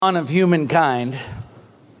Of humankind,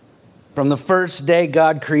 from the first day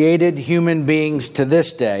God created human beings to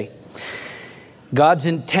this day, God's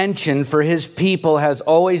intention for His people has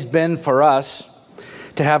always been for us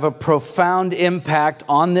to have a profound impact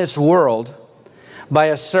on this world by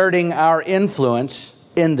asserting our influence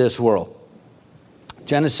in this world.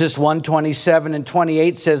 Genesis 1:27 and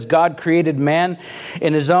 28 says, God created man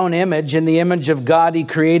in His own image. In the image of God He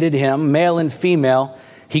created him, male and female.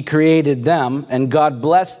 He created them, and God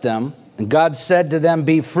blessed them. And God said to them,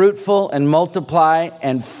 be fruitful and multiply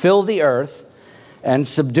and fill the earth and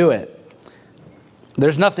subdue it.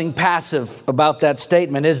 There's nothing passive about that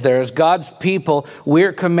statement, is there? As God's people,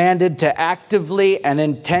 we're commanded to actively and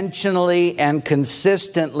intentionally and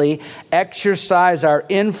consistently exercise our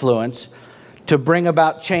influence to bring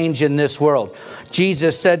about change in this world.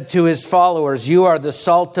 Jesus said to His followers, you are the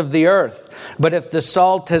salt of the earth. But if the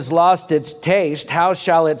salt has lost its taste, how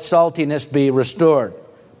shall its saltiness be restored?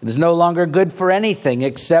 It is no longer good for anything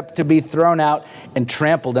except to be thrown out and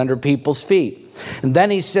trampled under people's feet. And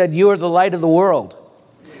then He said, you are the light of the world.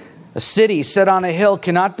 A city set on a hill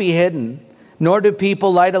cannot be hidden, nor do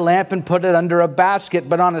people light a lamp and put it under a basket,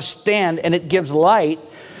 but on a stand, and it gives light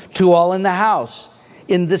to all in the house.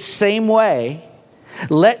 In the same way,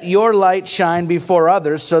 let your light shine before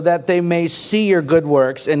others so that they may see your good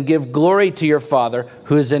works and give glory to your Father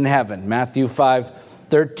who is in heaven. Matthew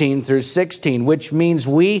 5:13 through 16, which means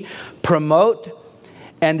we promote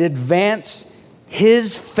and advance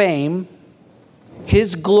His fame,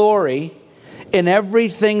 His glory in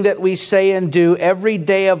everything that we say and do every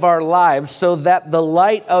day of our lives, so that the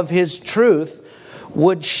light of His truth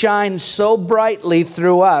would shine so brightly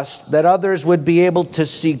through us that others would be able to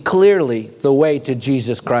see clearly the way to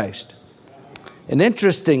Jesus Christ. And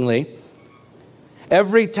interestingly,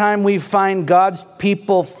 every time we find God's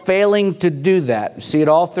people failing to do that, you see it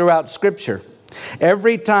all throughout Scripture.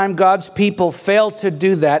 Every time God's people fail to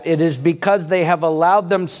do that, it is because they have allowed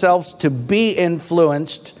themselves to be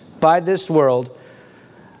influenced by this world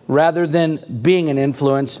rather than being an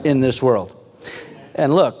influence in this world.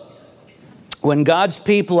 And look, when God's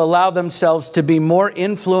people allow themselves to be more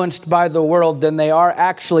influenced by the world than they are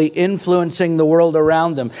actually influencing the world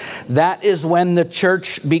around them, that is when the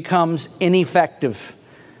church becomes ineffective,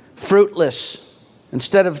 fruitless.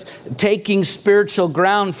 Instead of taking spiritual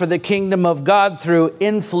ground for the kingdom of God through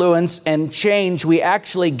influence and change, we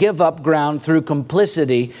actually give up ground through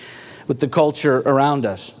complicity with the culture around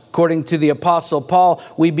us. According to the Apostle Paul,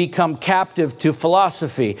 we become captive to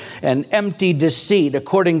philosophy and empty deceit,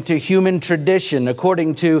 according to human tradition,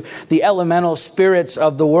 according to the elemental spirits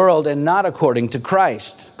of the world, and not according to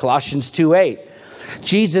Christ. Colossians 2:8.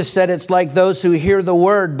 Jesus said it's like those who hear the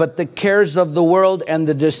word, but the cares of the world and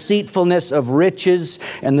the deceitfulness of riches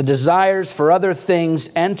and the desires for other things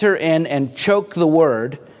enter in and choke the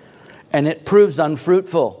word, and it proves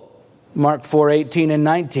unfruitful. Mark 4:18 and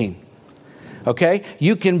 19. Okay?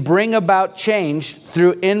 You can bring about change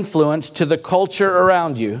through influence to the culture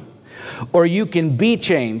around you, or you can be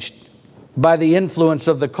changed by the influence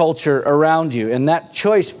of the culture around you. And that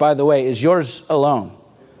choice, by the way, is yours alone.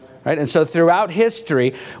 Right? And so throughout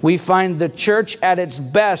history, we find the church at its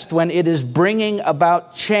best when it is bringing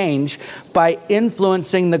about change by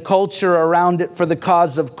influencing the culture around it for the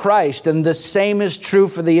cause of Christ. And the same is true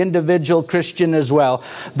for the individual Christian as well.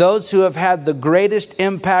 Those who have had the greatest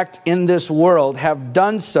impact in this world have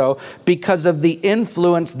done so because of the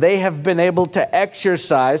influence they have been able to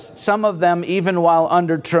exercise, some of them even while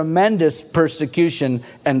under tremendous persecution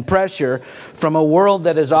and pressure from a world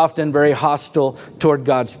that is often very hostile toward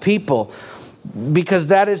God's people, because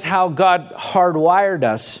that is how God hardwired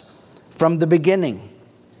us from the beginning.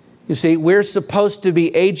 You see, we're supposed to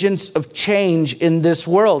be agents of change in this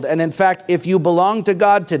world. And in fact, if you belong to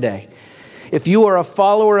God today, if you are a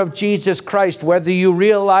follower of Jesus Christ, whether you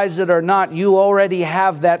realize it or not, you already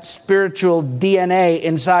have that spiritual DNA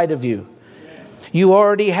inside of you. You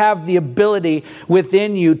already have the ability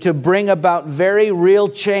within you to bring about very real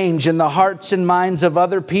change in the hearts and minds of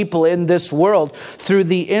other people in this world through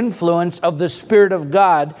the influence of the Spirit of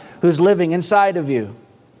God who's living inside of you.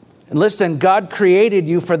 And listen, God created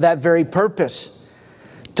you for that very purpose,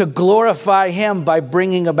 to glorify Him by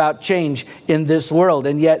bringing about change in this world.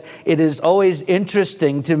 And yet it is always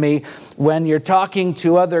interesting to me when you're talking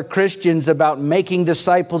to other Christians about making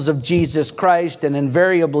disciples of Jesus Christ, and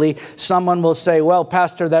invariably someone will say, well,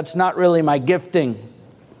 Pastor, that's not really my gifting.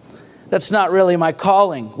 That's not really my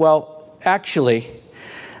calling. Well, actually,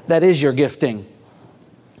 that is your gifting,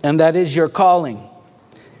 and that is your calling.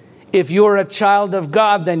 If you're a child of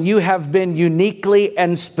God, then you have been uniquely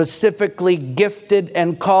and specifically gifted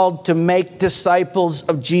and called to make disciples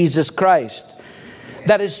of Jesus Christ.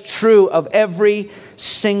 That is true of every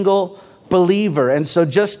single believer. And so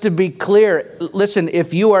just to be clear, listen,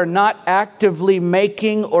 if you are not actively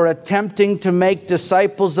making or attempting to make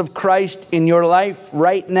disciples of Christ in your life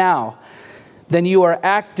right now, then you are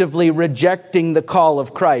actively rejecting the call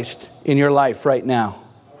of Christ in your life right now.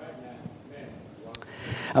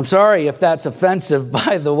 I'm sorry if that's offensive,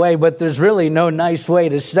 by the way, but there's really no nice way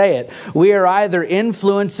to say it. We are either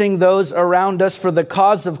influencing those around us for the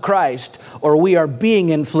cause of Christ, or we are being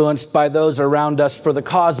influenced by those around us for the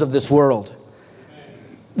cause of this world.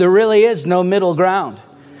 There really is no middle ground.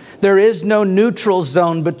 There is no neutral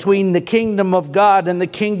zone between the kingdom of God and the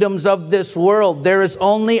kingdoms of this world. There is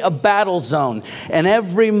only a battle zone. And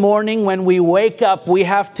every morning when we wake up, we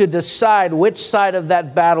have to decide which side of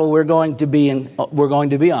that battle we're going to be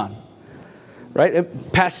on.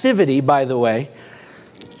 Right? Passivity, by the way,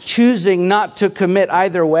 choosing not to commit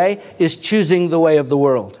either way is choosing the way of the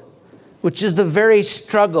world, which is the very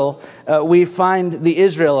struggle we find the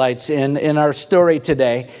Israelites in our story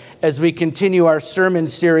today, as we continue our sermon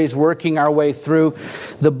series working our way through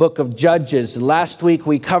the book of Judges. Last week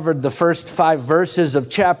we covered the first 5 verses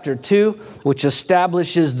of chapter 2, which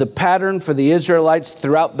establishes the pattern for the Israelites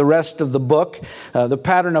throughout the rest of the book, the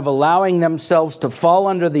pattern of allowing themselves to fall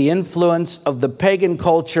under the influence of the pagan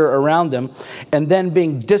culture around them, and then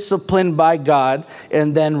being disciplined by God,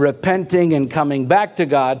 and then repenting and coming back to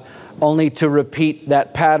God, only to repeat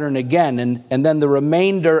that pattern again. And then the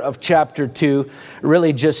remainder of chapter 2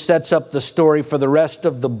 really just sets up the story for the rest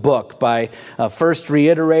of the book by first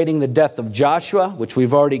reiterating the death of Joshua, which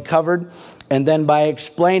we've already covered, and then by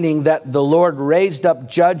explaining that the Lord raised up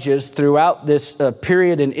judges throughout this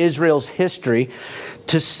period in Israel's history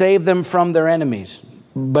to save them from their enemies.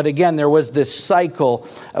 But again, there was this cycle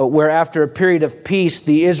where after a period of peace,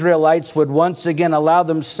 the Israelites would once again allow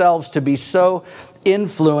themselves to be so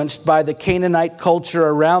influenced by the Canaanite culture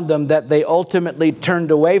around them that they ultimately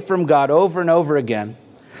turned away from God over and over again,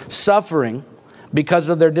 suffering because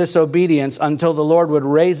of their disobedience, until the Lord would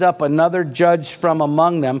raise up another judge from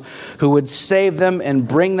among them who would save them and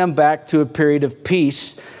bring them back to a period of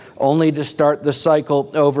peace, only to start the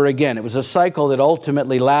cycle over again. It was a cycle that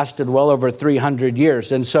ultimately lasted well over 300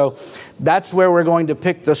 years. And so that's where we're going to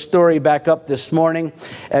pick the story back up this morning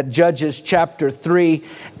at Judges chapter 3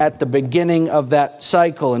 at the beginning of that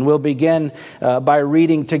cycle. And we'll begin by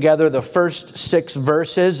reading together the first 6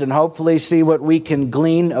 verses and hopefully see what we can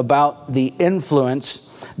glean about the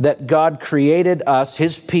influence that God created us,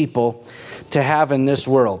 His people, to have in this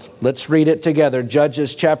world. Let's read it together.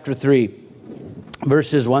 Judges chapter 3.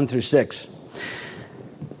 Verses 1 through 6.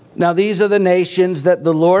 Now these are the nations that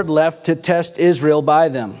the Lord left to test Israel by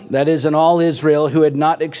them. That is, in all Israel who had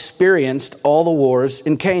not experienced all the wars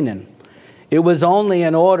in Canaan. It was only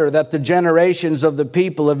in order that the generations of the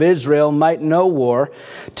people of Israel might know war,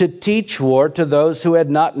 to teach war to those who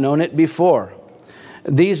had not known it before.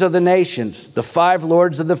 These are the nations, the 5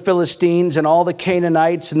 lords of the Philistines, and all the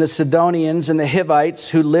Canaanites and the Sidonians and the Hivites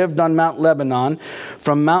who lived on Mount Lebanon.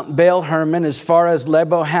 From Mount Baal Hermon as far as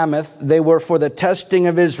Lebo Hamath, they were for the testing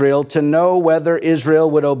of Israel, to know whether Israel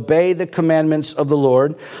would obey the commandments of the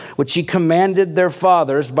Lord, which He commanded their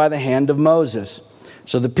fathers by the hand of Moses.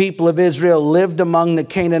 So the people of Israel lived among the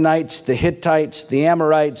Canaanites, the Hittites, the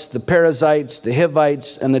Amorites, the Perizzites, the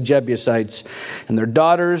Hivites, and the Jebusites. And their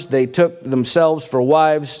daughters they took themselves for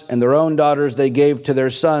wives, and their own daughters they gave to their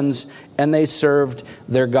sons, and they served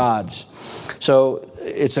their gods. So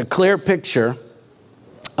it's a clear picture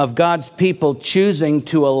of God's people choosing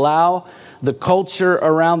to allow the culture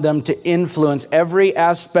around them to influence every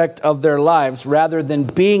aspect of their lives, rather than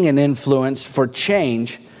being an influence for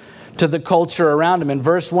change to the culture around them. And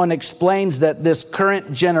verse 1 explains that this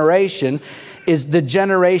current generation is the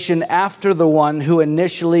generation after the one who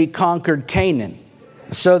initially conquered Canaan.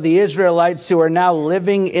 So the Israelites who are now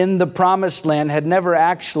living in the promised land had never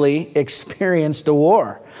actually experienced a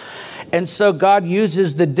war. And so God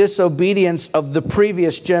uses the disobedience of the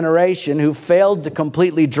previous generation who failed to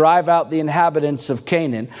completely drive out the inhabitants of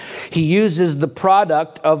Canaan. He uses the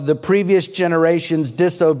product of the previous generation's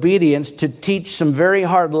disobedience to teach some very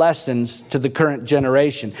hard lessons to the current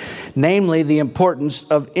generation, namely the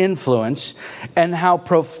importance of influence and how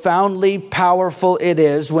profoundly powerful it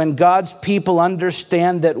is when God's people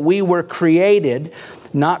understand that we were created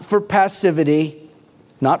not for passivity,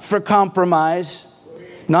 not for compromise,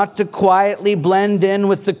 not to quietly blend in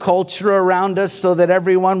with the culture around us so that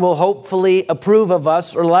everyone will hopefully approve of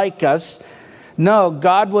us or like us. No,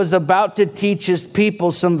 God was about to teach his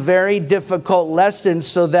people some very difficult lessons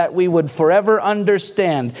so that we would forever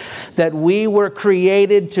understand that we were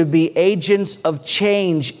created to be agents of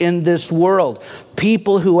change in this world.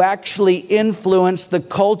 People who actually influence the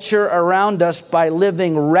culture around us by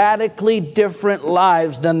living radically different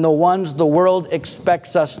lives than the ones the world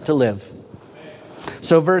expects us to live.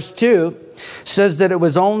 So verse 2 says that it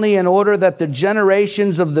was only in order that the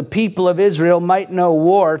generations of the people of Israel might know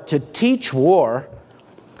war, to teach war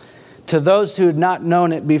to those who had not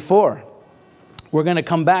known it before. We're going to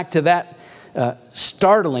come back to that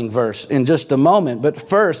startling verse in just a moment. But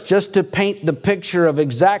first, just to paint the picture of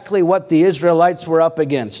exactly what the Israelites were up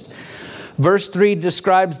against. Verse 3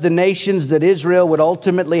 describes the nations that Israel would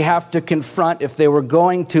ultimately have to confront if they were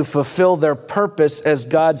going to fulfill their purpose as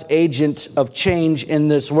God's agent of change in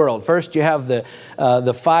this world. First, you have the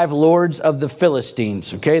five lords of the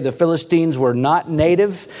Philistines. Okay, the Philistines were not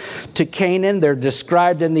native to Canaan. They're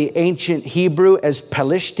described in the ancient Hebrew as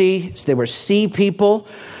Pelishti. They were sea people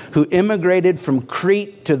who immigrated from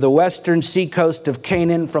Crete to the western seacoast of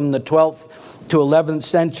Canaan from the 12th to 11th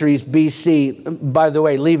centuries BC, by the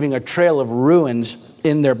way, leaving a trail of ruins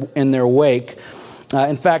in their wake.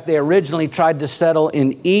 In fact, they originally tried to settle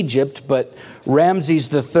in Egypt, but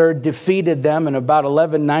Ramses III defeated them in about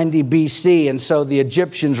 1190 BC, and so the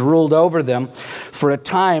Egyptians ruled over them for a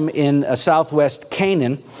time in southwest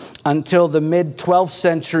Canaan until the mid-12th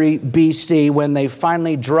century BC, when they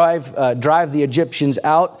finally drive the Egyptians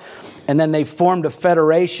out, and then they formed a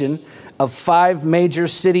federation of 5 major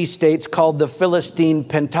city-states called the Philistine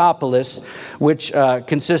Pentapolis, which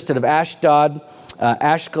consisted of Ashdod,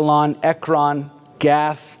 Ashkelon, Ekron,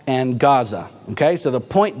 Gath, and Gaza. Okay, so the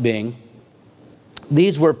point being,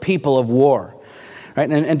 these were people of war. Right?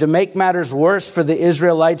 And to make matters worse for the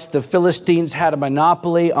Israelites, the Philistines had a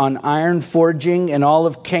monopoly on iron forging in all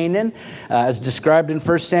of Canaan. As described in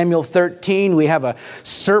 1 Samuel 13, we have a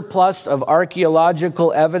surplus of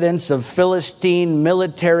archaeological evidence of Philistine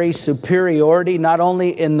military superiority, not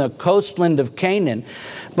only in the coastland of Canaan,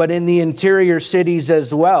 but in the interior cities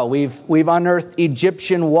as well. We've unearthed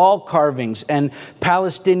Egyptian wall carvings and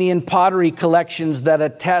Palestinian pottery collections that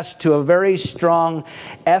attest to a very strong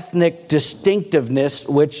ethnic distinctiveness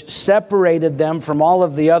which separated them from all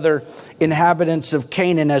of the other inhabitants of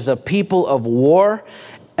Canaan as a people of war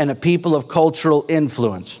and a people of cultural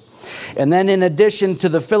influence. And then in addition to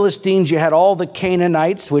the Philistines, you had all the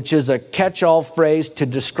Canaanites, which is a catch-all phrase to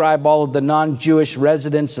describe all of the non-Jewish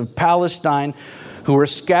residents of Palestine who were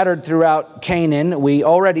scattered throughout Canaan. We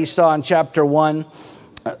already saw in chapter 1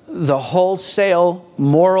 the wholesale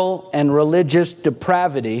moral and religious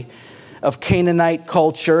depravity of Canaanite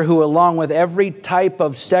culture, who, along with every type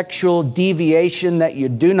of sexual deviation that you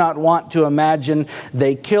do not want to imagine,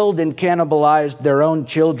 they killed and cannibalized their own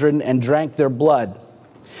children and drank their blood.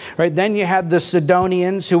 Right, then you had the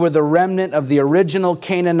Sidonians, who were the remnant of the original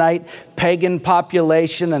Canaanite pagan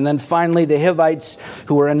population, and then finally the Hivites,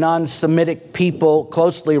 who were a non-Semitic people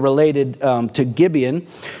closely related to Gibeon,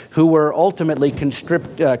 who were ultimately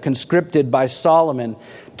conscripted by Solomon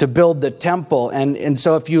to build the temple. And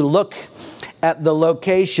so if you look at the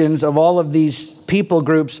locations of all of these people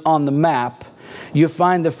groups on the map, you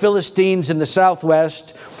find the Philistines in the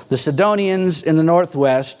southwest, the Sidonians in the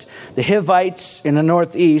northwest, the Hivites in the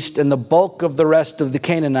northeast, and the bulk of the rest of the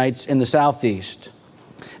Canaanites in the southeast.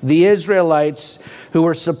 The Israelites, who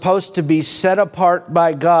were supposed to be set apart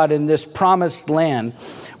by God in this promised land,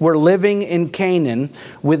 were living in Canaan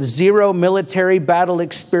with zero military battle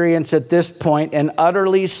experience at this point and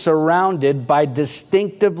utterly surrounded by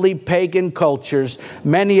distinctively pagan cultures,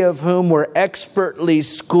 many of whom were expertly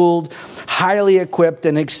schooled, highly equipped,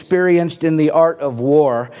 and experienced in the art of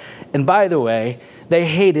war. And by the way, they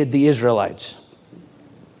hated the Israelites.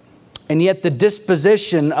 And yet the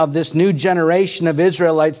disposition of this new generation of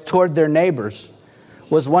Israelites toward their neighbors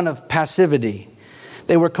was one of passivity.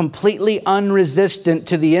 They were completely unresistant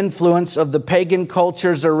to the influence of the pagan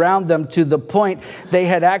cultures around them, to the point they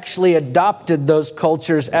had actually adopted those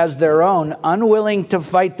cultures as their own, unwilling to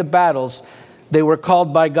fight the battles they were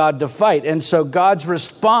called by God to fight. And so God's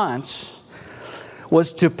response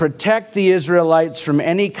was to protect the Israelites from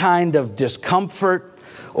any kind of discomfort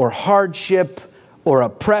or hardship or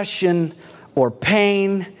oppression or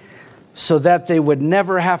pain, so that they would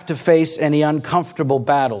never have to face any uncomfortable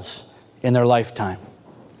battles in their lifetime.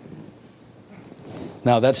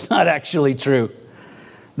 Now, that's not actually true.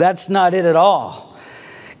 That's not it at all.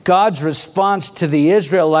 God's response to the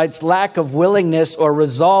Israelites' lack of willingness or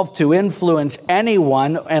resolve to influence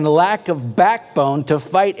anyone and lack of backbone to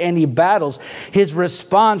fight any battles, his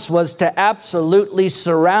response was to absolutely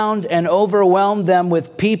surround and overwhelm them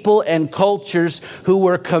with people and cultures who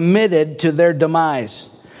were committed to their demise.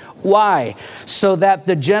 Why? So that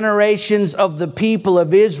the generations of the people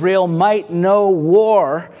of Israel might know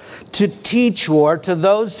war, to teach war to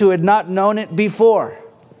those who had not known it before.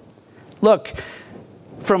 Look,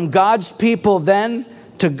 from God's people then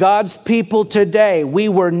to God's people today, we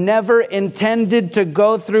were never intended to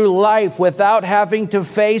go through life without having to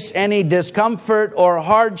face any discomfort or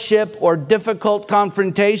hardship or difficult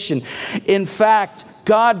confrontation. In fact,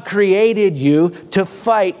 God created you to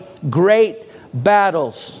fight great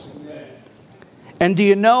battles. And do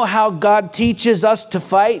you know how God teaches us to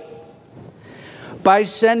fight? By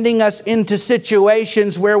sending us into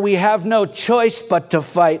situations where we have no choice but to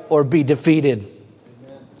fight or be defeated.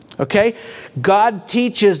 Okay? God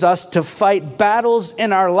teaches us to fight battles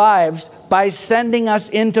in our lives by sending us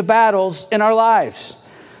into battles in our lives.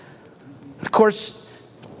 Of course,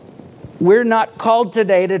 we're not called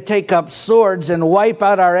today to take up swords and wipe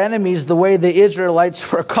out our enemies the way the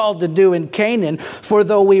Israelites were called to do in Canaan. For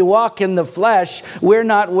though we walk in the flesh, we're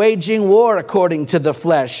not waging war according to the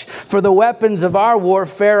flesh. For the weapons of our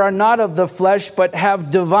warfare are not of the flesh, but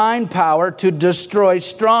have divine power to destroy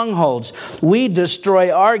strongholds. We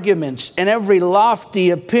destroy arguments and every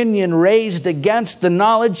lofty opinion raised against the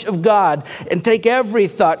knowledge of God, and take every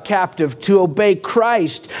thought captive to obey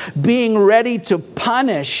Christ, being ready to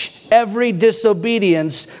punish every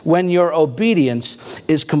disobedience when your obedience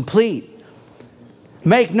is complete.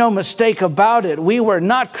 Make no mistake about it. We were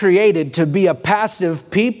not created to be a passive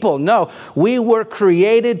people. No, we were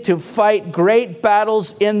created to fight great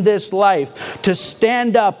battles in this life, to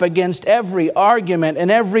stand up against every argument and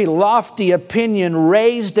every lofty opinion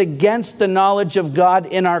raised against the knowledge of God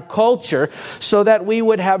in our culture, so that we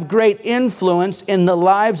would have great influence in the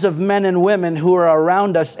lives of men and women who are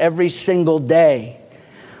around us every single day.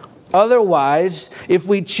 Otherwise, if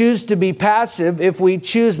we choose to be passive, if we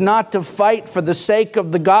choose not to fight for the sake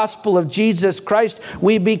of the gospel of Jesus Christ,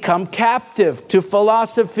 we become captive to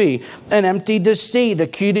philosophy and empty deceit,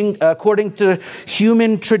 according to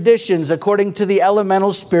human traditions, according to the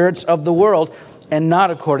elemental spirits of the world, and not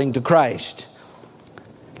according to Christ.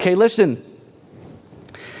 Okay, listen.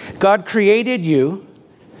 God created you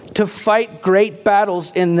to fight great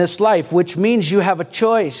battles in this life, which means you have a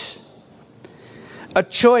choice. A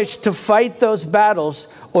choice to fight those battles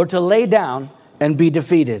or to lay down and be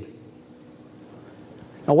defeated.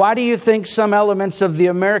 Now, why do you think some elements of the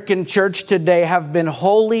American church today have been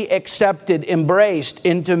wholly accepted, embraced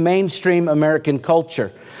into mainstream American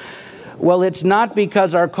culture? Well, it's not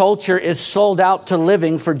because our culture is sold out to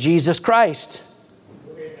living for Jesus Christ.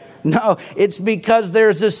 No, it's because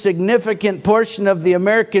there's a significant portion of the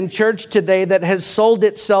American church today that has sold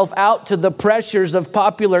itself out to the pressures of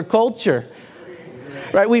popular culture.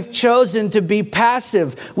 Right? We've chosen to be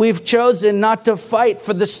passive. We've chosen not to fight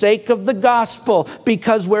for the sake of the gospel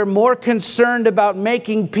because we're more concerned about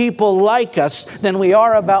making people like us than we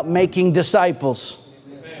are about making disciples.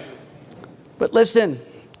 Amen. But listen,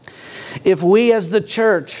 if we as the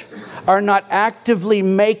church are not actively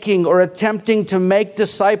making or attempting to make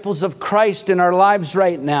disciples of Christ in our lives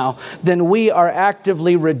right now, then we are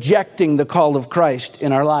actively rejecting the call of Christ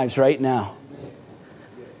in our lives right now.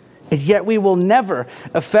 And yet we will never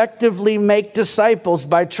effectively make disciples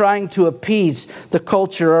by trying to appease the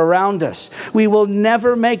culture around us. We will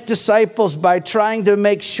never make disciples by trying to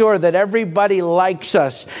make sure that everybody likes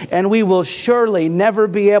us. And we will surely never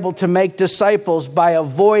be able to make disciples by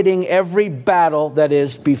avoiding every battle that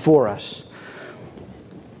is before us.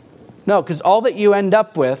 No, because all that you end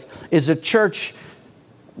up with is a church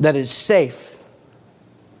that is safe.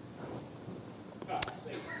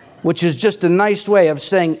 Which is just a nice way of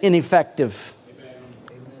saying ineffective,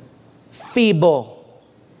 feeble,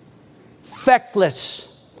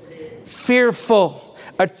 feckless, fearful.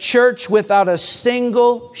 A church without a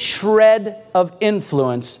single shred of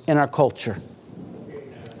influence in our culture.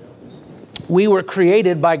 We were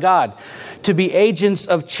created by God to be agents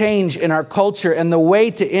of change in our culture, and the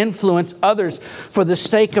way to influence others for the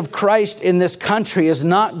sake of Christ in this country is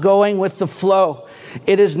not going with the flow.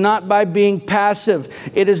 It is not by being passive.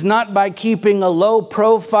 It is not by keeping a low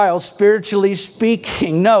profile, spiritually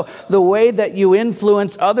speaking. No, the way that you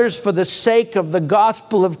influence others for the sake of the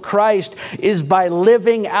gospel of Christ is by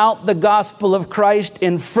living out the gospel of Christ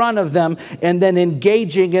in front of them and then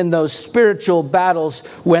engaging in those spiritual battles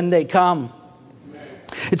when they come.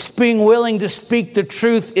 It's being willing to speak the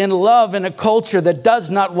truth in love in a culture that does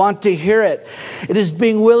not want to hear it. It is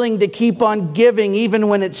being willing to keep on giving even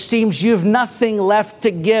when it seems you have nothing left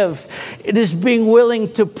to give. It is being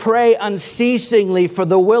willing to pray unceasingly for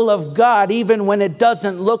the will of God even when it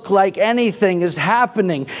doesn't look like anything is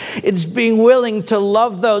happening. It's being willing to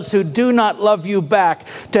love those who do not love you back,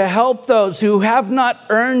 to help those who have not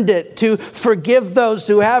earned it, to forgive those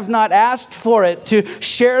who have not asked for it, to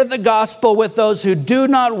share the gospel with those who do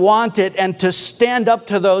not want it, and to stand up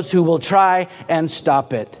to those who will try and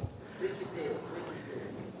stop it.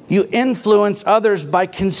 You influence others by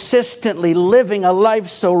consistently living a life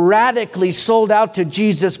so radically sold out to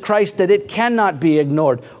Jesus Christ that it cannot be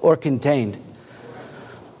ignored or contained.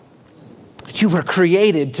 You were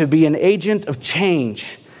created to be an agent of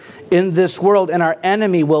change in this world, and our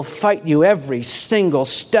enemy will fight you every single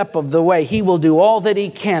step of the way. He will do all that he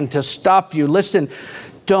can to stop you. Listen,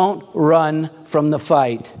 don't run from the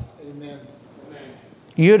fight. Amen.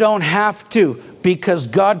 You don't have to, because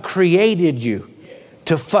God created you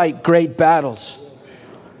to fight great battles.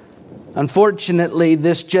 Unfortunately,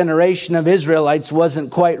 this generation of Israelites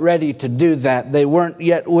wasn't quite ready to do that. They weren't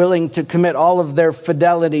yet willing to commit all of their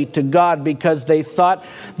fidelity to God because they thought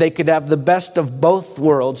they could have the best of both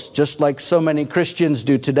worlds, just like so many Christians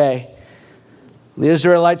do today. The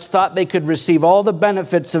Israelites thought they could receive all the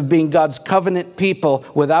benefits of being God's covenant people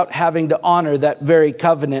without having to honor that very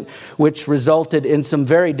covenant, which resulted in some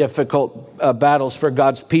very difficult battles for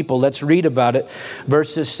God's people. Let's read about it,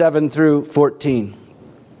 verses 7 through 14.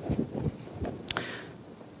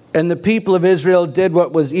 And the people of Israel did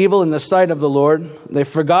what was evil in the sight of the Lord. They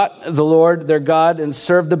forgot the Lord their God and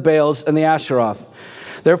served the Baals and the Asheroth.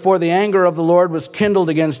 Therefore the anger of the Lord was kindled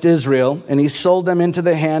against Israel, and he sold them into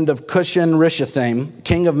the hand of Cushan-Rishathaim,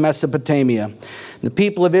 king of Mesopotamia. The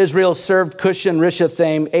people of Israel served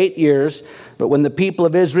Cushan-Rishathaim 8 years, but when the people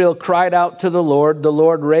of Israel cried out to the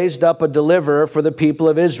Lord raised up a deliverer for the people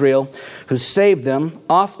of Israel, who saved them,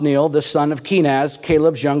 Othniel, the son of Kenaz,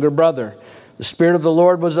 Caleb's younger brother. The Spirit of the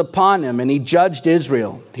Lord was upon him, and he judged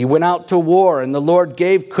Israel. He went out to war, and the Lord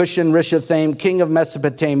gave Cushan-Rishathaim, king of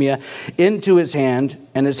Mesopotamia, into his hand,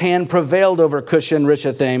 and his hand prevailed over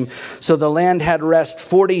Cushan-Rishathaim. So the land had rest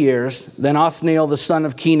 40 years. Then Othniel, the son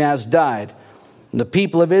of Kenaz, died. And the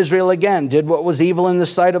people of Israel again did what was evil in the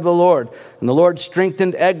sight of the Lord. And the Lord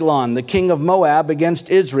strengthened Eglon, the king of Moab,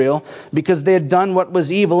 against Israel, because they had done what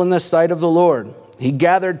was evil in the sight of the Lord. He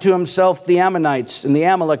gathered to himself the Ammonites and the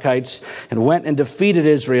Amalekites and went and defeated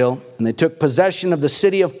Israel. And they took possession of the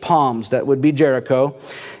city of palms, that would be Jericho.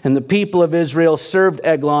 And the people of Israel served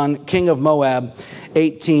Eglon, king of Moab,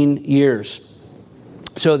 18 years.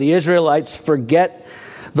 So the Israelites forget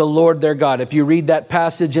the Lord their God. If you read that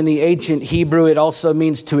passage in the ancient Hebrew, it also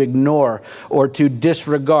means to ignore or to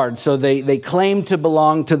disregard. So they claim to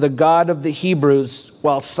belong to the God of the Hebrews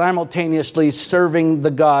while simultaneously serving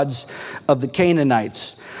the gods of the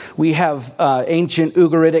Canaanites. We have ancient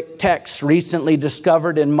Ugaritic texts recently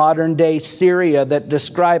discovered in modern-day Syria that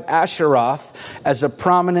describe Asheroth as a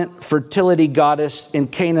prominent fertility goddess in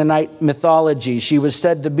Canaanite mythology. She was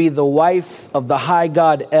said to be the wife of the high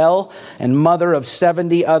god El and mother of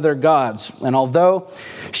 70 other gods. And although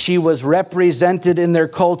she was represented in their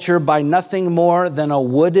culture by nothing more than a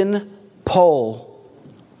wooden pole,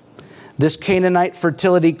 this Canaanite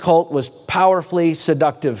fertility cult was powerfully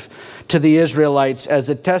seductive to the Israelites, as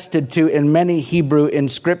attested to in many Hebrew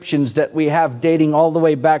inscriptions that we have dating all the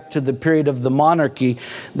way back to the period of the monarchy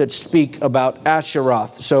that speak about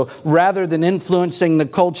Asheroth. So rather than influencing the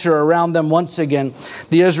culture around them once again,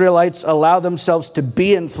 the Israelites allow themselves to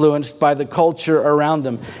be influenced by the culture around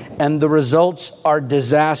them. And the results are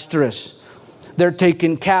disastrous. They're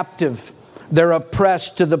taken captive. They're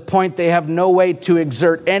oppressed to the point they have no way to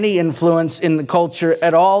exert any influence in the culture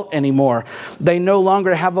at all anymore. They no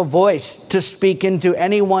longer have a voice to speak into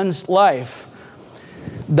anyone's life.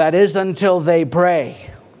 That is until they pray.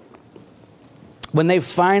 When they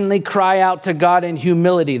finally cry out to God in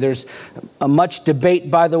humility, there's much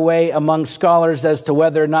debate, by the way, among scholars as to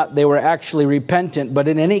whether or not they were actually repentant. But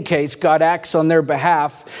in any case, God acts on their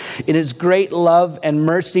behalf. In his great love and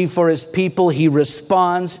mercy for his people, he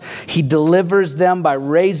responds. He delivers them by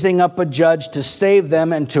raising up a judge to save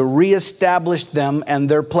them and to reestablish them and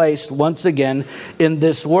their place once again in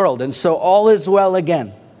this world. And so all is well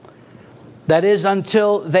again. That is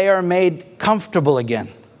until they are made comfortable again.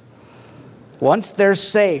 Once they're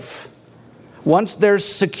safe, once they're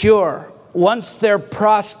secure, once they're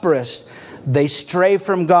prosperous, they stray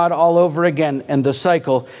from God all over again, and the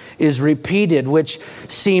cycle is repeated, which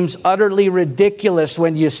seems utterly ridiculous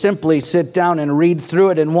when you simply sit down and read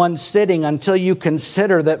through it in one sitting, until you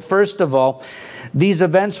consider that, first of all, these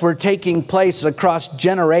events were taking place across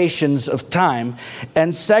generations of time?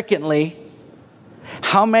 And secondly,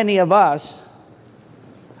 how many of us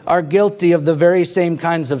are guilty of the very same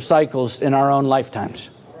kinds of cycles in our own lifetimes?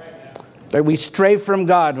 We stray from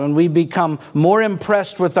God when we become more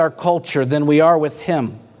impressed with our culture than we are with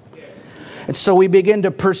Him. And so we begin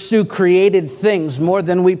to pursue created things more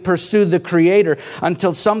than we pursue the Creator,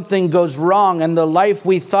 until something goes wrong and the life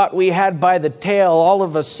we thought we had by the tail all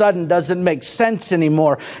of a sudden doesn't make sense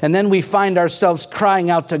anymore. And then we find ourselves crying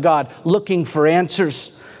out to God, looking for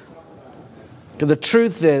answers. The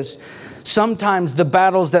truth is, sometimes the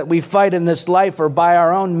battles that we fight in this life are by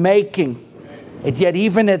our own making. And yet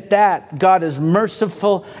even at that, God is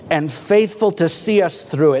merciful and faithful to see us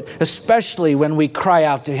through it, especially when we cry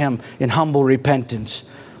out to Him in humble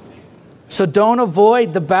repentance. So don't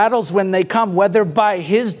avoid the battles when they come, whether by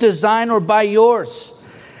His design or by yours.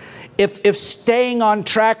 If staying on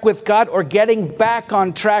track with God or getting back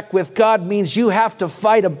on track with God means you have to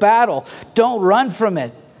fight a battle, don't run from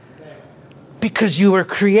it. Because you were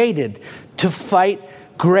created to fight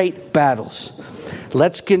great battles.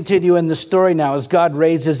 Let's continue in the story now as God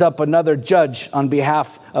raises up another judge on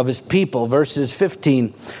behalf of His people. Verses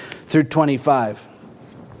 15 through 25.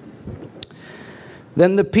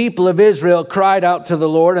 Then the people of Israel cried out to the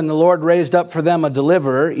Lord, and the Lord raised up for them a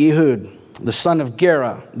deliverer, Ehud, the son of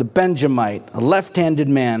Gera, the Benjamite, a left-handed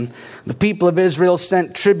man. The people of Israel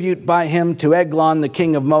sent tribute by him to Eglon, the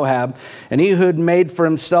king of Moab. And Ehud made for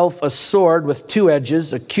himself a sword with two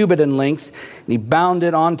edges, a cubit in length, and he bound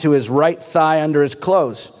it onto his right thigh under his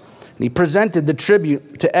clothes. And he presented the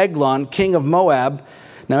tribute to Eglon, king of Moab.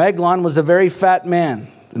 Now Eglon was a very fat man.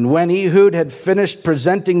 And when Ehud had finished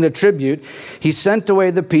presenting the tribute, he sent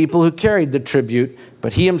away the people who carried the tribute.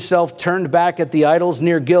 But he himself turned back at the idols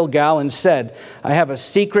near Gilgal and said, I have a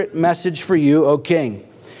secret message for you, O king.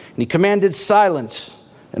 And he commanded silence,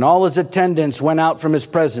 and all his attendants went out from his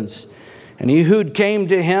presence. And Ehud came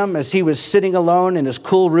to him as he was sitting alone in his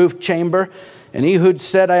cool roof chamber. And Ehud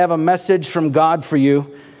said, I have a message from God for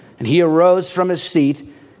you. And he arose from his seat.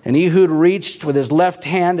 And Ehud reached with his left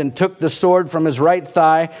hand and took the sword from his right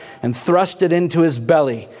thigh and thrust it into his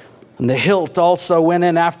belly. And the hilt also went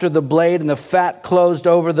in after the blade, and the fat closed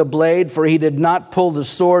over the blade, for he did not pull the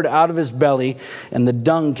sword out of his belly, and the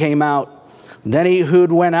dung came out. Then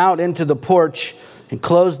Ehud went out into the porch and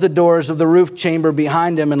closed the doors of the roof chamber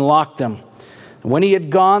behind him and locked them. And when he had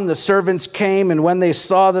gone, the servants came, and when they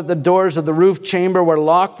saw that the doors of the roof chamber were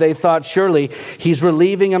locked, they thought, surely he's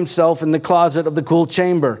relieving himself in the closet of the cool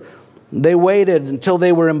chamber. They waited until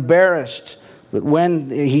they were embarrassed. But when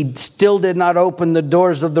he still did not open the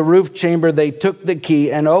doors of the roof chamber, they took the key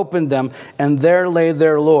and opened them, and there lay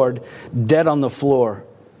their Lord, dead on the floor.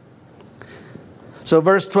 So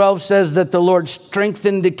verse 12 says that the Lord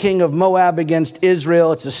strengthened the king of Moab against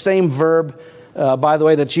Israel. It's the same verb, by the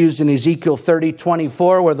way, that's used in Ezekiel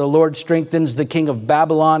 30:24, where the Lord strengthens the king of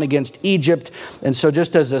Babylon against Egypt. And so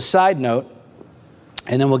just as a side note,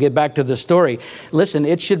 and then we'll get back to the story. Listen,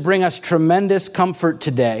 it should bring us tremendous comfort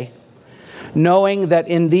today, knowing that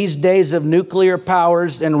in these days of nuclear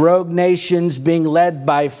powers and rogue nations being led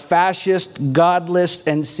by fascist, godless,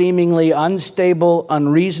 and seemingly unstable,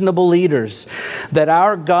 unreasonable leaders, that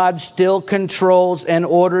our God still controls and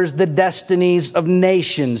orders the destinies of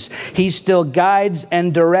nations. He still guides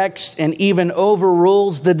and directs and even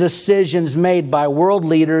overrules the decisions made by world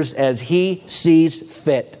leaders as He sees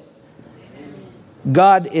fit.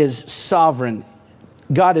 God is sovereign.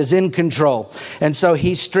 God is in control. And so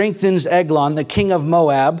He strengthens Eglon, the king of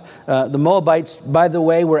Moab. The Moabites, by the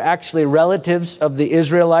way, were actually relatives of the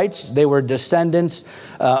Israelites. They were descendants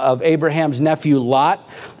of Abraham's nephew Lot.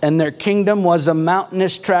 And their kingdom was a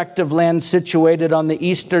mountainous tract of land situated on the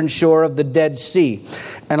eastern shore of the Dead Sea.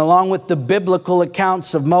 And along with the biblical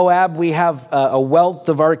accounts of Moab, we have a wealth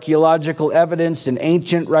of archaeological evidence in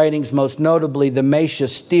ancient writings, most notably the Mesha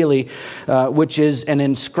Stele, which is an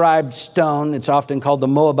inscribed stone. It's often called the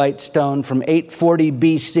Moabite stone from 840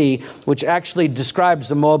 BC, which actually describes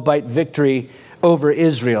the Moabite victory over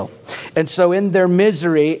Israel. And so in their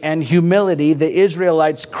misery and humility, the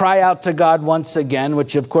Israelites cry out to God once again,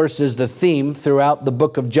 which of course is the theme throughout the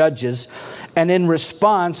book of Judges. And in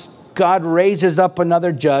response, God raises up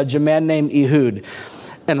another judge, a man named Ehud.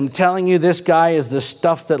 And I'm telling you, this guy is the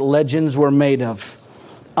stuff that legends were made of.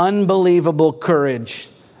 Unbelievable courage,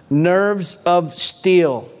 nerves of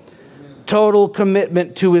steel, total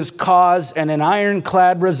commitment to his cause, and an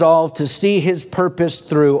ironclad resolve to see his purpose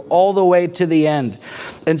through all the way to the end.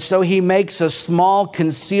 And so he makes a small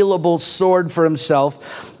concealable sword for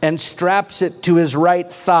himself and straps it to his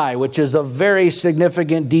right thigh, which is a very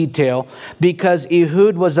significant detail because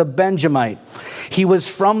Ehud was a Benjamite. He was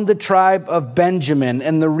from the tribe of Benjamin.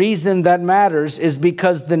 And the reason that matters is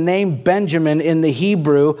because the name Benjamin in the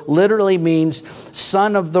Hebrew literally means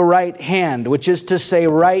son of the right hand, which is to say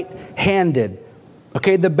right-handed.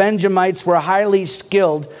 Okay, the Benjamites were highly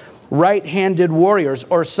skilled right-handed warriors,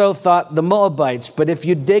 or so thought the Moabites. But if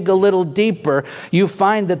you dig a little deeper, you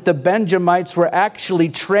find that the Benjamites were actually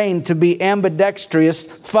trained to be ambidextrous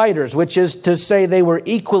fighters, which is to say they were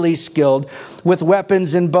equally skilled with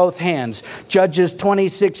weapons in both hands. Judges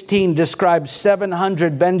 20:16 describes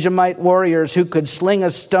 700 Benjamite warriors who could sling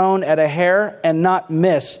a stone at a hair and not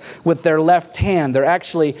miss with their left hand. They're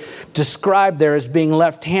actually described there as being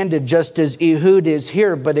left-handed, just as Ehud is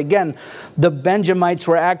here. But again, the Benjamites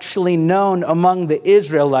were actually known among the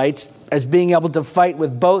Israelites as being able to fight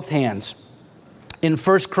with both hands. In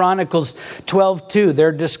 1 Chronicles 12:2,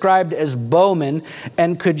 they're described as bowmen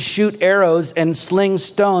and could shoot arrows and sling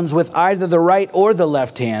stones with either the right or the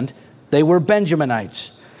left hand. They were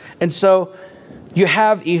Benjaminites. And so you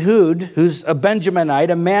have Ehud, who's a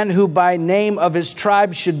Benjaminite, a man who by name of his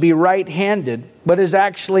tribe should be right-handed, but is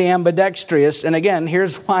actually ambidextrous. And again,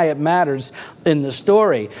 here's why it matters in the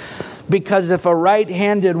story. Because if a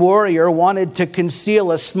right-handed warrior wanted to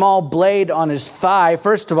conceal a small blade on his thigh,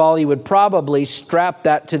 first of all, he would probably strap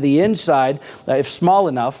that to the inside, if small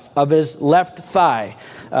enough, of his left thigh.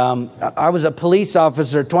 I was a police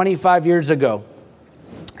officer 25 years ago,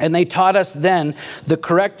 and they taught us then the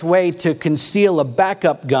correct way to conceal a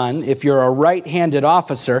backup gun, if you're a right-handed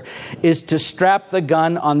officer, is to strap the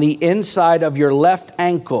gun on the inside of your left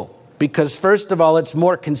ankle. Because first of all, it's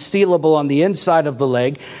more concealable on the inside of the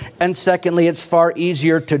leg. And secondly, it's far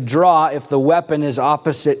easier to draw if the weapon is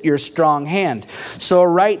opposite your strong hand. So a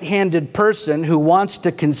right-handed person who wants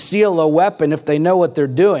to conceal a weapon, if they know what they're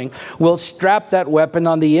doing, will strap that weapon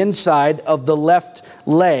on the inside of the left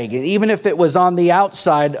leg. And even if it was on the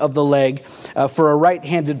outside of the leg, for a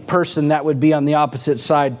right-handed person, that would be on the opposite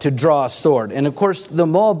side to draw a sword. And of course, the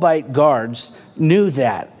Moabite guards knew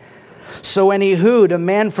that. So when Ehud, a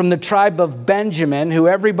man from the tribe of Benjamin, who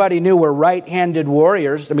everybody knew were right-handed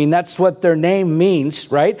warriors, I mean, that's what their name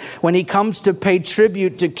means, right? When he comes to pay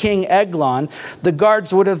tribute to King Eglon, the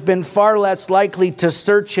guards would have been far less likely to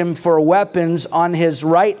search him for weapons on his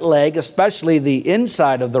right leg, especially the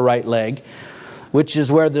inside of the right leg, which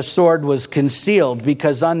is where the sword was concealed,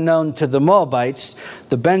 because unknown to the Moabites,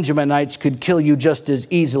 the Benjaminites could kill you just as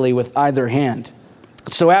easily with either hand.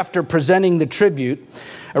 So after presenting the tribute,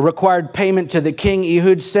 a required payment to the king,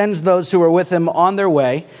 Ehud sends those who are with him on their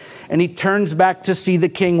way, and he turns back to see the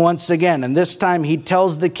king once again. And this time he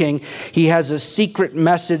tells the king he has a secret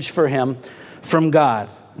message for him from God.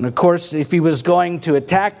 And of course, if he was going to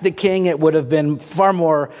attack the king, it would have been far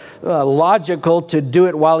more logical to do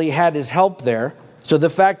it while he had his help there. So the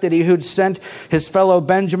fact that Ehud sent his fellow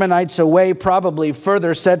Benjaminites away probably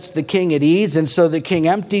further sets the king at ease. And so the king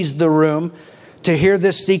empties the room to hear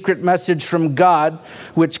this secret message from God,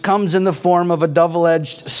 which comes in the form of a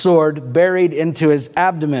double-edged sword buried into his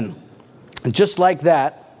abdomen. And just like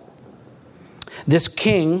that, this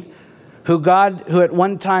king, who at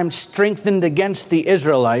one time strengthened against the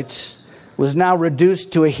Israelites, was now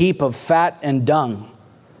reduced to a heap of fat and dung.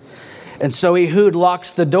 And so Ehud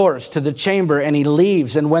locks the doors to the chamber and he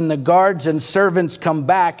leaves. And when the guards and servants come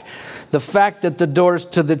back, the fact that the doors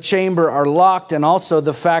to the chamber are locked and also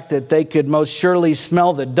the fact that they could most surely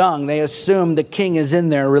smell the dung, they assume the king is in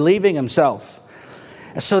there relieving himself.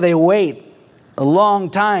 And so they wait a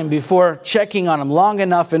long time before checking on him, long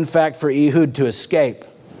enough, in fact, for Ehud to escape.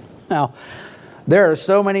 Now, there are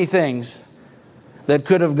so many things that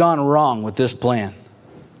could have gone wrong with this plan.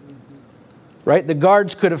 Right? The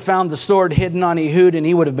guards could have found the sword hidden on Ehud and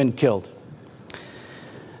he would have been killed.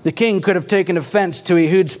 The king could have taken offense to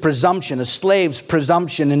Ehud's presumption, a slave's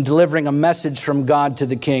presumption in delivering a message from God to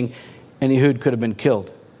the king, and Ehud could have been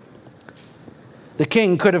killed. The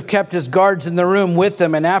king could have kept his guards in the room with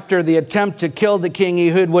him, and after the attempt to kill the king,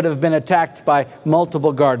 Ehud would have been attacked by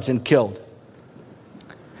multiple guards and killed.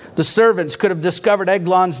 The servants could have discovered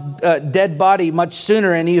Eglon's dead body much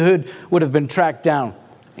sooner, and Ehud would have been tracked down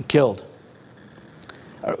and killed.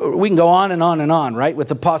 We can go on and on and on, right, with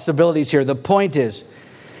the possibilities here. The point is,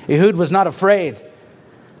 Ehud was not afraid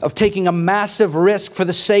of taking a massive risk for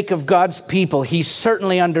the sake of God's people. He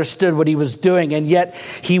certainly understood what he was doing, and yet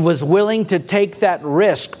he was willing to take that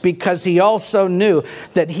risk because he also knew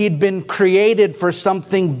that he'd been created for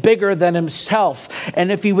something bigger than himself.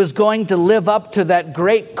 And if he was going to live up to that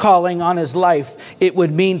great calling on his life, it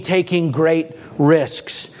would mean taking great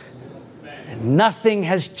risks. And nothing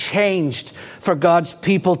has changed for God's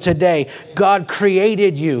people today. God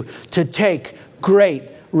created you to take great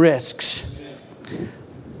risks.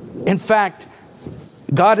 In fact,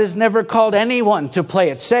 God has never called anyone to play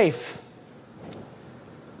it safe.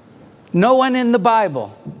 No one in the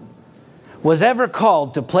Bible was ever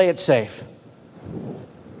called to play it safe.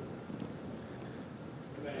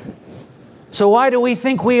 So why do we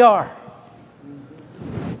think we are?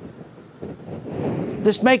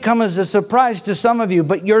 This may come as a surprise to some of you,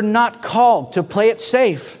 but you're not called to play it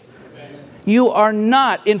safe. You are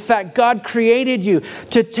not. In fact, God created you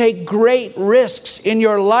to take great risks in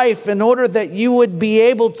your life in order that you would be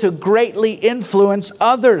able to greatly influence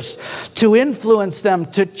others, to influence them,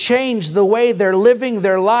 to change the way they're living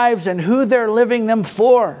their lives and who they're living them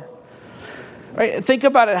for. Right? Think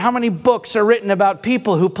about it. How many books are written about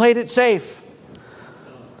people who played it safe?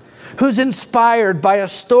 Who's inspired by a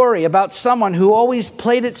story about someone who always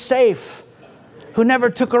played it safe, who never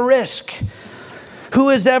took a risk? Who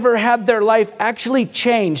has ever had their life actually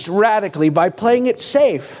changed radically by playing it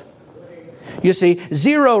safe? You see,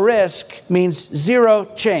 zero risk means zero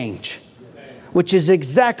change, which is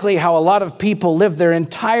exactly how a lot of people live their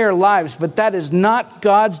entire lives. But that is not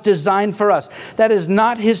God's design for us. That is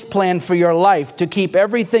not His plan for your life, to keep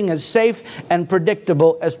everything as safe and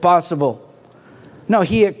predictable as possible. No,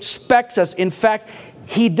 He expects us. In fact,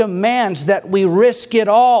 He demands that we risk it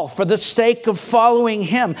all for the sake of following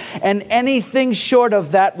Him. And anything short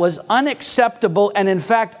of that was unacceptable and, in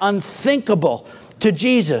fact, unthinkable to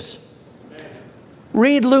Jesus.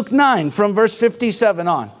 Read Luke 9 from verse 57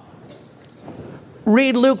 on.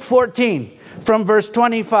 Read Luke 14 from verse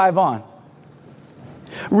 25 on.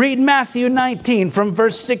 Read Matthew 19 from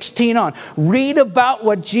verse 16 on. Read about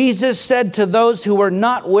what Jesus said to those who were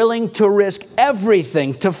not willing to risk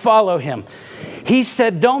everything to follow Him. He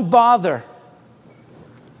said, don't bother.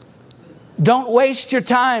 Don't waste your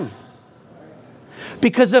time.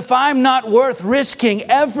 Because if I'm not worth risking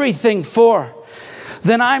everything for,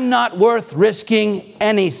 then I'm not worth risking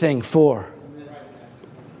anything for.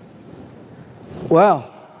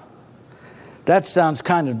 Well, that sounds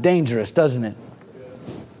kind of dangerous, doesn't it?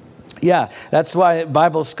 Yeah, that's why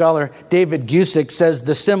Bible scholar David Gusick says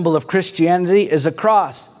the symbol of Christianity is a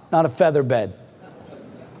cross, not a feather bed.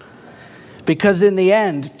 Because in the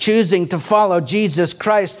end, choosing to follow Jesus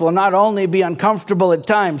Christ will not only be uncomfortable at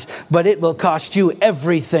times, but it will cost you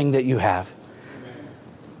everything that you have.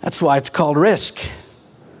 That's why it's called risk.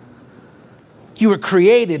 You were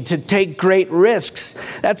created to take great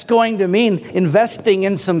risks. That's going to mean investing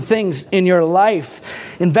in some things in your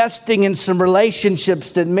life, investing in some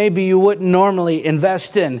relationships that maybe you wouldn't normally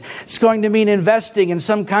invest in. It's going to mean investing in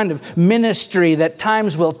some kind of ministry that at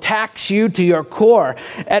times will tax you to your core.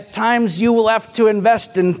 At times you will have to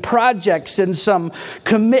invest in projects and some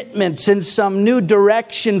commitments in some new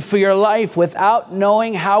direction for your life without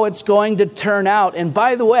knowing how it's going to turn out. And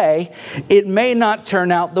by the way, it may not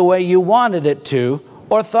turn out the way you wanted it to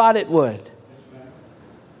or thought it would.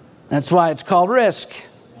 That's why it's called risk.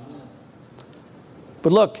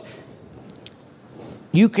 But look,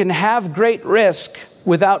 you can have great risk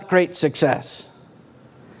without great success.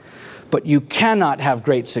 But you cannot have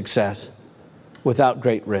great success without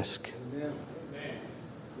great risk.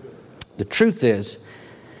 The truth is,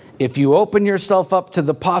 if you open yourself up to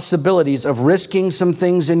the possibilities of risking some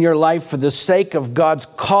things in your life for the sake of God's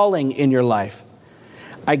calling in your life,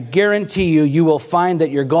 I guarantee you, you will find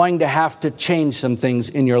that you're going to have to change some things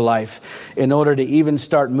in your life in order to even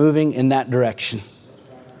start moving in that direction.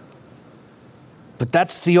 But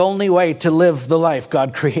that's the only way to live the life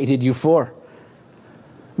God created you for.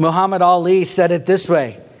 Muhammad Ali said it this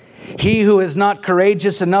way: he who is not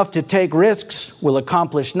courageous enough to take risks will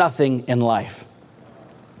accomplish nothing in life.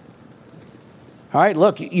 All right,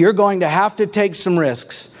 look, you're going to have to take some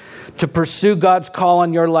risks to pursue God's call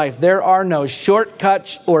on your life. There are no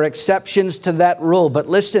shortcuts or exceptions to that rule. But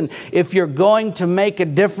listen, if you're going to make a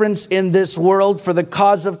difference in this world for the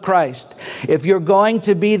cause of Christ, if you're going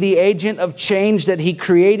to be the agent of change that He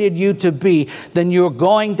created you to be, then you're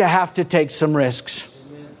going to have to take some risks.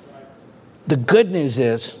 The good news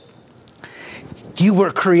is, you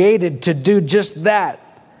were created to do just that.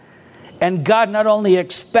 And God not only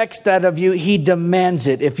expects that of you, He demands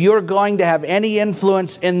it. If you're going to have any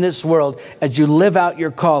influence in this world as you live out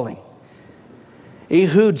your calling,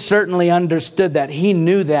 Ehud certainly understood that. He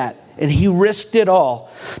knew that. And he risked it all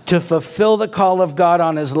to fulfill the call of God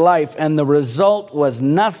on his life. And the result was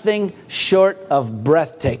nothing short of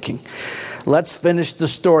breathtaking. Let's finish the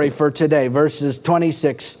story for today, verses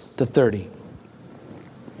 26 to 30.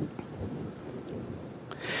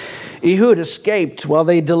 Ehud escaped while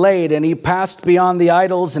they delayed, and he passed beyond the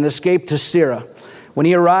idols and escaped to Seirah. When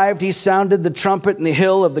he arrived, he sounded the trumpet in the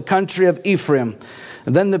hill of the country of Ephraim.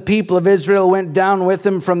 And then the people of Israel went down with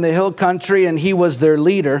him from the hill country, and he was their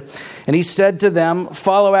leader. And he said to them,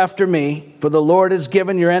 "Follow after me, for the Lord has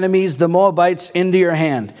given your enemies, the Moabites, into your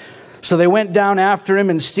hand." So they went down after him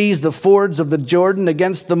and seized the fords of the Jordan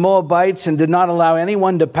against the Moabites and did not allow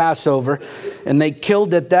anyone to pass over. And they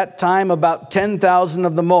killed at that time about 10,000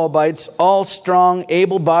 of the Moabites, all strong,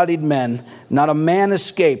 able-bodied men. Not a man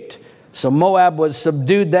escaped. So Moab was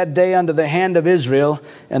subdued that day under the hand of Israel,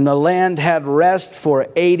 and the land had rest for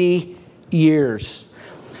 80 years.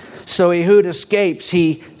 So Ehud escapes.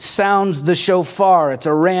 He sounds the shofar. It's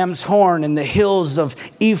a ram's horn in the hills of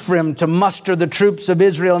Ephraim to muster the troops of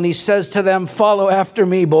Israel. And he says to them, "Follow after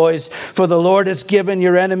me, boys, for the Lord has given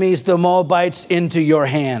your enemies, the Moabites, into your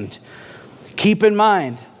hand." Keep in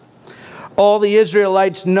mind, all the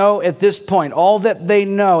Israelites know at this point, all that they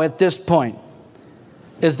know at this point,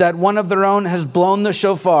 is that one of their own has blown the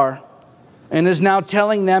shofar and is now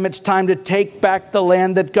telling them it's time to take back the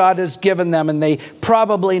land that God has given them. And they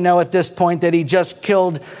probably know at this point that he just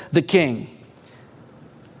killed the king.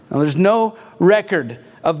 Now, there's no record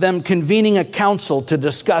of them convening a council to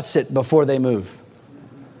discuss it before they move.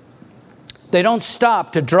 They don't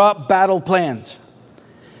stop to draw up battle plans.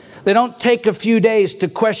 They don't take a few days to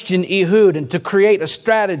question Ehud and to create a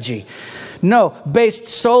strategy. No, based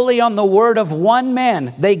solely on the word of one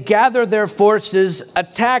man, they gather their forces,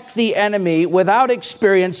 attack the enemy without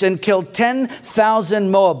experience, and kill 10,000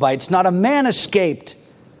 Moabites. Not a man escaped.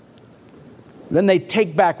 Then they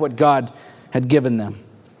take back what God had given them.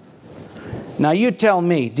 Now you tell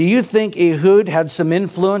me, do you think Ehud had some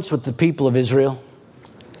influence with the people of Israel?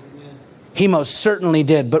 Amen. He most certainly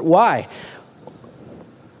did. But why?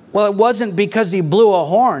 Well, it wasn't because he blew a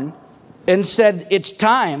horn and said, "It's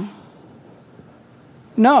time."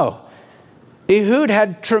 No. Ehud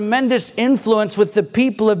had tremendous influence with the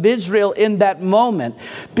people of Israel in that moment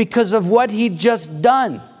because of what he'd just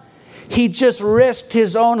done. He just risked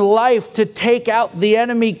his own life to take out the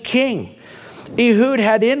enemy king. Ehud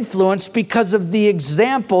had influence because of the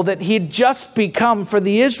example that he'd just become for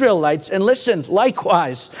the Israelites. And listen,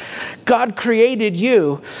 likewise, God created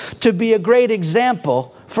you to be a great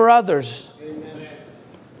example for others.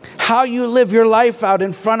 How you live your life out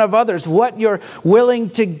in front of others, what you're willing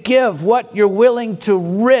to give, what you're willing to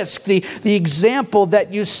risk, the example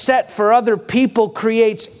that you set for other people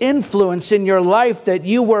creates influence in your life that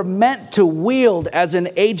you were meant to wield as an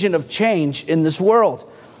agent of change in this world.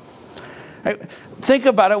 Think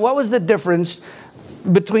about it. What was the difference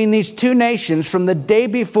between these two nations from the day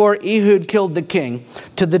before Ehud killed the king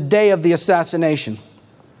to the day of the assassination?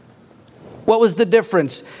 What was the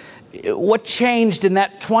difference? What changed in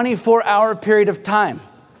that 24-hour period of time?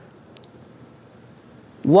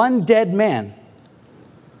 One dead man.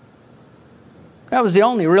 That was the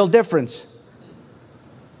only real difference.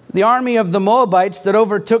 The army of the Moabites that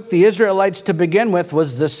overtook the Israelites to begin with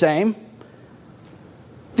was the same.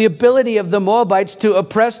 The ability of the Moabites to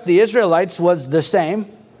oppress the Israelites was the same.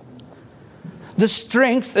 The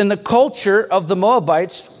strength and the culture of the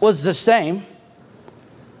Moabites was the same.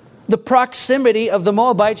 The proximity of the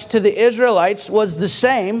Moabites to the Israelites was the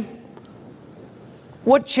same.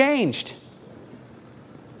 What changed?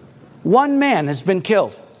 One man has been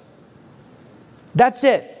killed. That's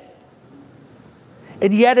it.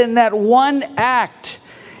 And yet in that one act,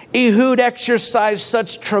 Ehud exercised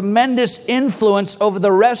such tremendous influence over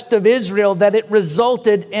the rest of Israel that it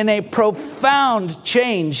resulted in a profound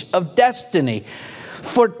change of destiny.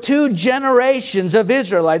 For 2 generations of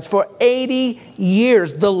Israelites, for 80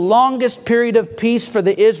 years, the longest period of peace for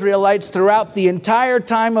the Israelites throughout the entire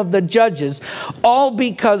time of the Judges, all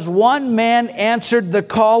because one man answered the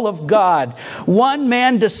call of God. One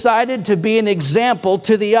man decided to be an example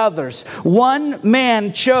to the others. One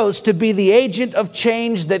man chose to be the agent of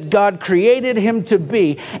change that God created him to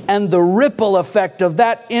be, and the ripple effect of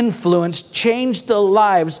that influence changed the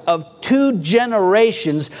lives of 2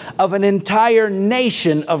 generations of an entire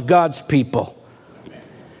nation of God's people.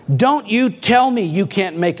 Don't you tell me you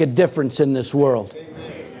can't make a difference in this world.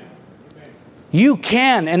 You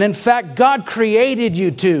can, and in fact, God created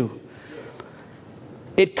you to.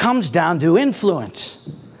 It comes down to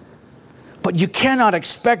influence. But you cannot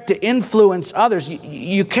expect to influence others.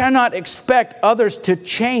 You cannot expect others to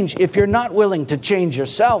change if you're not willing to change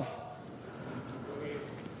yourself.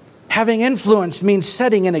 Having influence means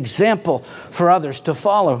setting an example for others to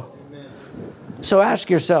follow. So ask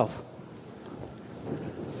yourself,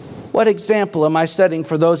 what example am I setting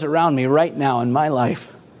for those around me right now in my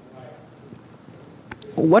life?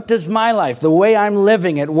 What does my life, the way I'm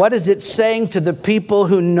living it, what is it saying to the people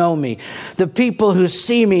who know me, the people who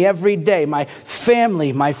see me every day, my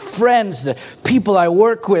family, my friends, the people I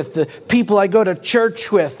work with, the people I go to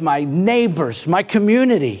church with, my neighbors, my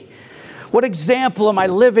community? What example am I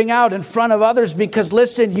living out in front of others? Because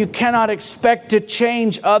listen, you cannot expect to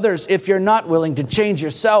change others if you're not willing to change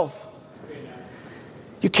yourself.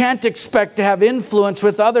 You can't expect to have influence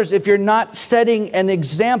with others if you're not setting an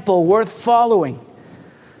example worth following.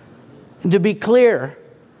 And to be clear,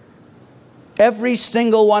 every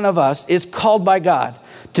single one of us is called by God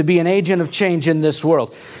to be an agent of change in this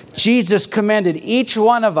world. Jesus commanded each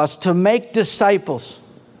one of us to make disciples.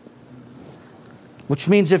 Which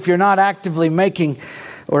means if you're not actively making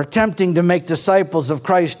or attempting to make disciples of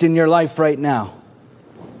Christ in your life right now,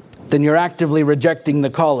 then you're actively rejecting the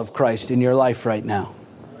call of Christ in your life right now.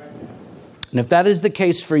 And if that is the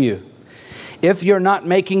case for you, if you're not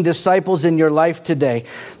making disciples in your life today,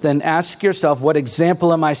 then ask yourself, what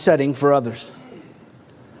example am I setting for others?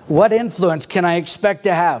 What influence can I expect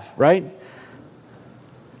to have, right?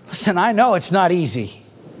 Listen, I know it's not easy.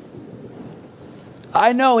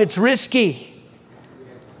 I know it's risky.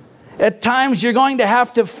 At times you're going to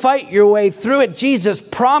have to fight your way through it. Jesus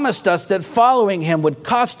promised us that following Him would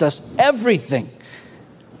cost us everything.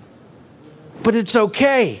 But it's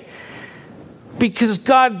okay. Because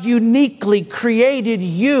God uniquely created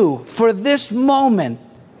you for this moment.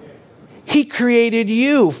 He created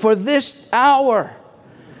you for this hour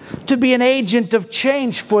to be an agent of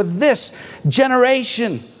change for this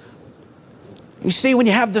generation. You see, when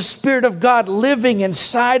you have the Spirit of God living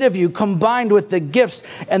inside of you, combined with the gifts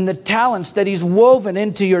and the talents that He's woven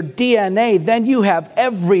into your DNA, then you have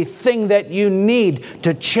everything that you need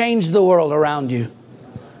to change the world around you.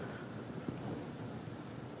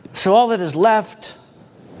 So all that is left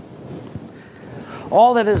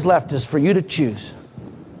is for you to choose.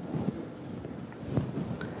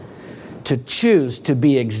 To choose to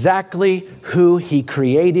be exactly who He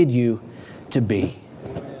created you to be.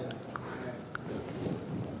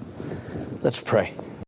 Let's pray.